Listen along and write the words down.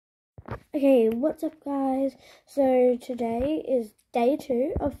Okay, what's up guys? So today is day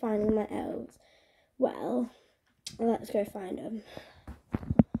 2 of finding my elves. Well, let's go find them.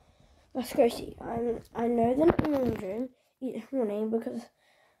 Let's go see. I know they're not in the room each morning because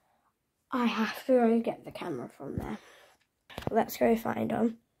I have to go get the camera from there. Let's go find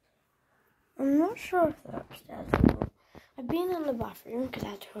them. I'm not sure if they're upstairs or not. I've been in the bathroom because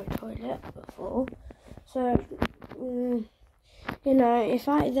I had to go to the toilet before. So, you know, if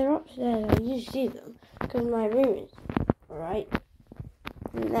they're upstairs, I usually see them because my room is right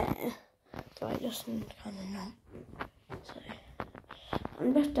in there. So I just kind of know. So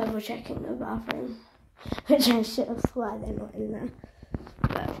I'm just double checking the bathroom, which I should have swear they're not in there.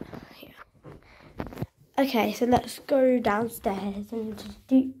 But yeah. Okay, so let's go downstairs and just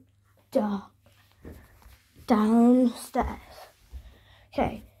deep dark downstairs.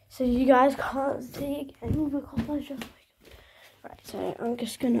 Okay, so you guys can't see again because I just right, so I'm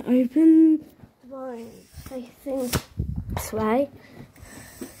just going to open my facing this way.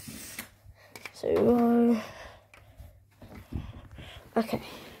 So, okay,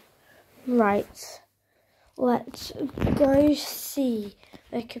 right, let's go see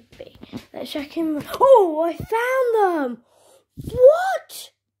where it could be. Let's check in. Oh, I found them!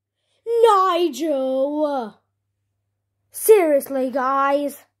 What? Nigel! Seriously,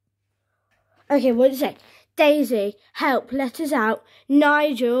 guys? Okay, what did it say? Daisy, help, let us out.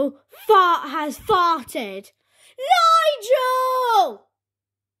 Nigel has farted. Nigel!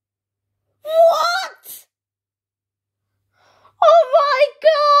 What? Oh my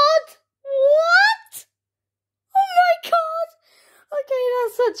god! What? Oh my god! Okay,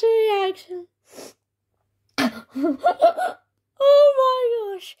 that's such a reaction. Oh my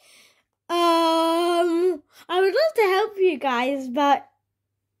gosh. I would love to help you guys, but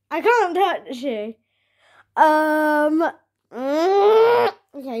I can't touch you.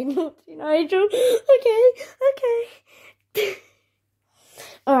 Okay, naughty Nigel. Okay.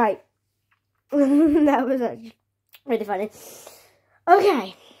 Alright. That was actually really funny.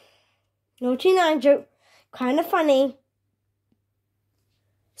 Okay. Naughty Nigel. Kind of funny.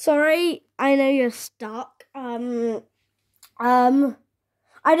 Sorry, I know you're stuck. I don't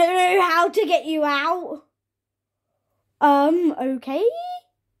know how to get you out. Okay.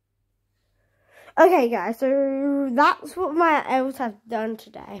 Okay, guys, so that's what my elves have done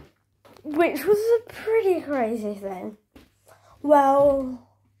today, which was a pretty crazy thing. Well,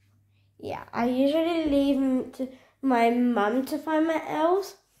 yeah, I usually leave to my mum to find my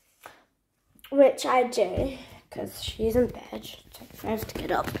elves, which I do, because she's in bed. She takes forever to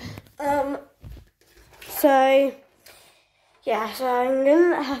get up. So, yeah, so I'm going to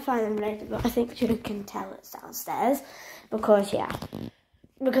let her find them later, but I think you can tell it's downstairs, because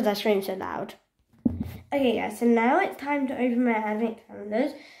I scream so loud. Okay guys, so now it's time to open my advent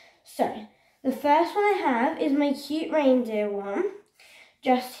calendars. So, the first one I have is my cute reindeer one,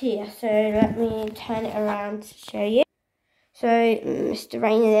 just here. So, let me turn it around to show you. So, Mr.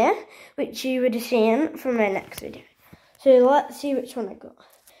 Reindeer, which you would have seen from my next video. So, let's see which one I got.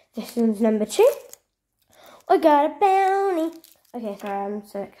 This one's number 2. I got a bounty. Okay, sorry, I'm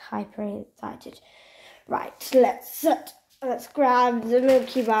so hyper excited. Right, let's grab the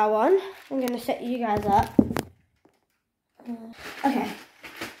Milky Bar one. I'm going to set you guys up. Okay,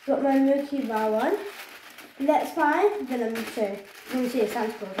 got my Milky Bar one. Let's find the number 2. You can see a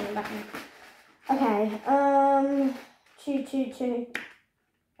Santa Claus in the background. Okay, 222.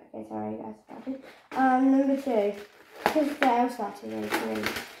 Okay, sorry guys. Number 2. Because the elf started.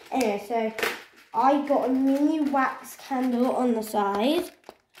 Anyway, so I got a mini wax candle on the side.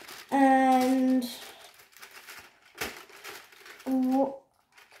 And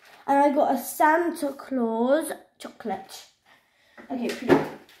I got a Santa Claus chocolate. Okay, pretty good.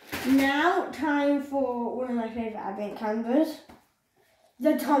 Now, time for one of my favourite advent calendars.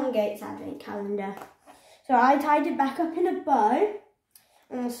 The Tom Gates advent calendar. So I tied it back up in a bow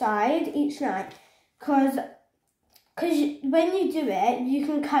on the side each night. Because when you do it, you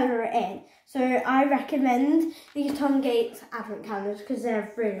can colour it in. So I recommend these Tom Gates advent calendars because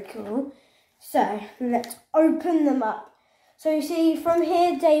they're really cool. So let's open them up. So you see from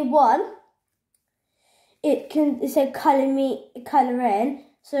here, day 1, it said colour in.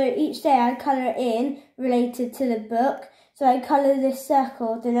 So each day I colour it in related to the book. So I colour this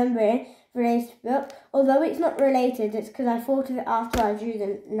circle, the number in, related to the book. Although it's not related, it's because I thought of it after I drew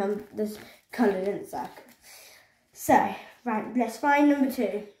this coloured in circle. So, right, let's find number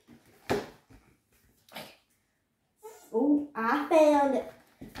 2. Oh, I found it.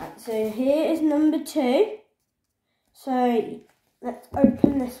 Right, so here is number 2. So, let's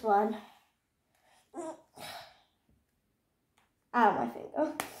open this one. Ow, my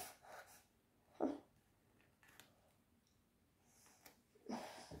finger.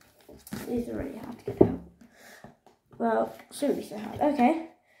 These are really hard to get out. Well, shouldn't be so hard. Okay.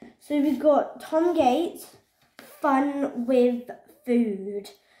 So we've got Tom Gates, Fun with Food.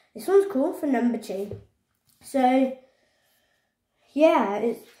 This one's cool for number 2. So, yeah,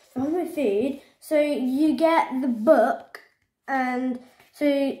 it's Fun with Food. So you get the book, and so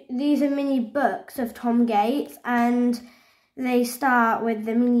these are mini books of Tom Gates, and they start with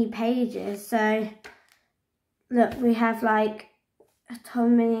the mini pages. So look, we have like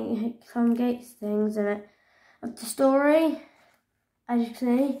Tom Gates things in it of the story, as you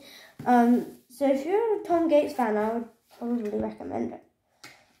can see. So if you're a Tom Gates fan, I would probably recommend it,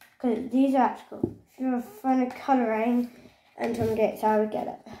 because these are actually cool. If you're a fan of colouring and Tom Gates, I would get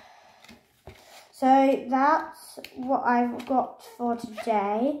it. So that's what I've got for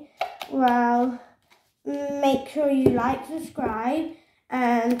today. Well, make sure you like, subscribe,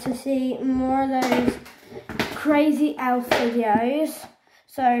 and to see more of those crazy elf videos.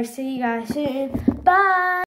 So see you guys soon. Bye!